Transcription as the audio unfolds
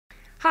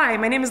Hi,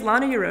 my name is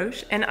Lana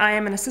Yarosh, and I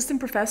am an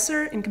assistant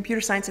professor in computer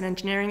science and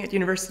engineering at the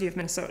University of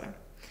Minnesota.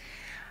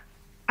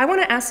 I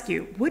want to ask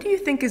you, what do you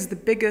think is the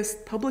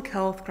biggest public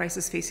health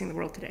crisis facing the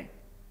world today?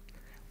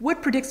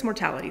 What predicts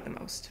mortality the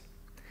most?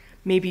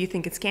 Maybe you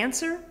think it's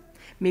cancer.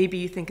 Maybe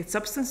you think it's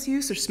substance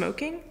use or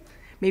smoking.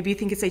 Maybe you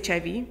think it's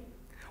HIV.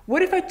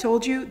 What if I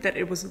told you that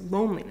it was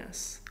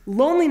loneliness?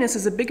 Loneliness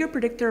is a bigger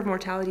predictor of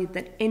mortality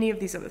than any of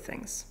these other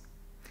things.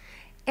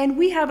 And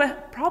we have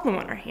a problem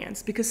on our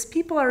hands because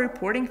people are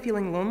reporting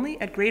feeling lonely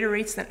at greater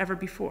rates than ever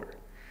before.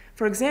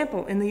 For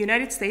example, in the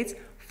United States,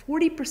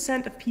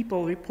 40% of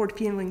people report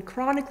feeling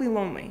chronically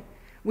lonely,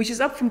 which is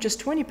up from just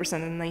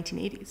 20% in the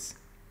 1980s.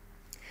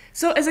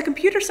 So as a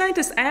computer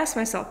scientist, I asked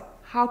myself,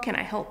 how can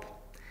I help?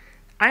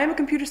 I am a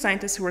computer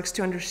scientist who works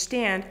to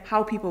understand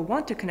how people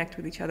want to connect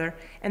with each other,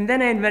 and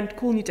then I invent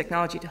cool new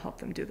technology to help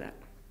them do that.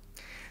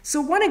 So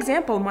one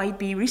example might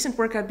be recent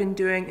work I've been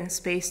doing in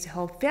space to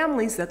help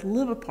families that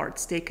live apart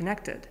stay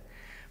connected.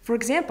 For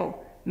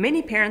example,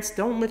 many parents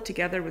don't live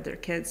together with their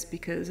kids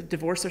because of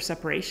divorce or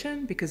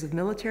separation, because of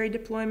military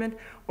deployment,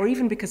 or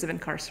even because of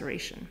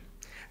incarceration.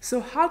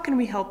 So how can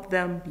we help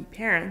them be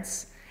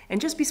parents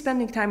and just be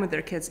spending time with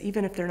their kids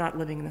even if they're not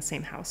living in the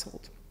same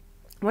household?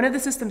 One of the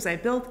systems I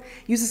built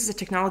uses a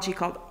technology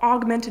called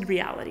Augmented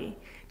Reality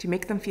to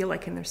make them feel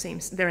like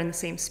they're in the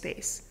same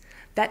space.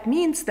 That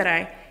means that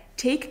I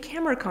take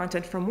camera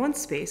content from one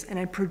space and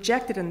I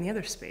project it in the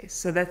other space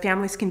so that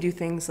families can do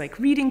things like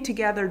reading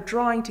together,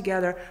 drawing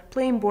together,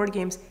 playing board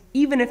games,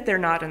 even if they're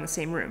not in the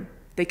same room.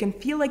 They can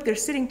feel like they're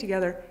sitting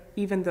together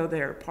even though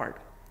they're apart.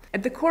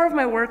 At the core of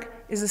my work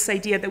is this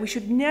idea that we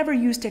should never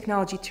use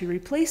technology to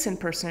replace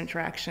in-person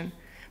interaction,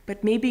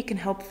 but maybe it can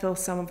help fill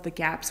some of the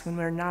gaps when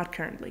we're not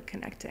currently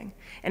connecting.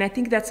 And I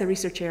think that's a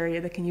research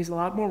area that can use a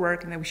lot more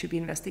work and that we should be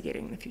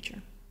investigating in the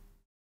future.